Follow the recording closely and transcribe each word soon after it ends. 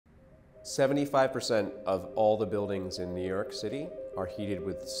75% of all the buildings in New York City are heated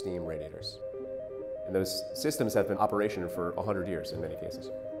with steam radiators. And those systems have been in operation for 100 years in many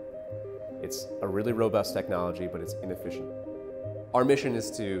cases. It's a really robust technology, but it's inefficient. Our mission is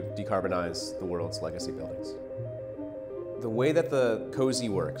to decarbonize the world's legacy buildings. The way that the Cozy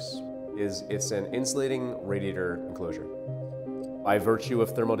works is it's an insulating radiator enclosure. By virtue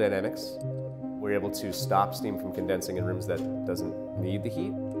of thermodynamics, we're able to stop steam from condensing in rooms that doesn't need the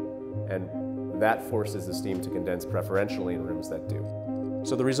heat, and that forces the steam to condense preferentially in rooms that do.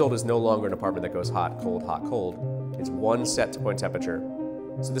 So the result is no longer an apartment that goes hot, cold, hot, cold. It's one set point temperature.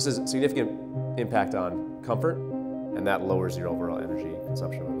 So this is a significant impact on comfort, and that lowers your overall energy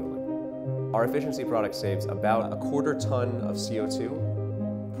consumption of the building. Our efficiency product saves about 1/4 ton of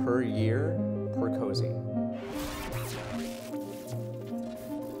CO2 per year per Cozy.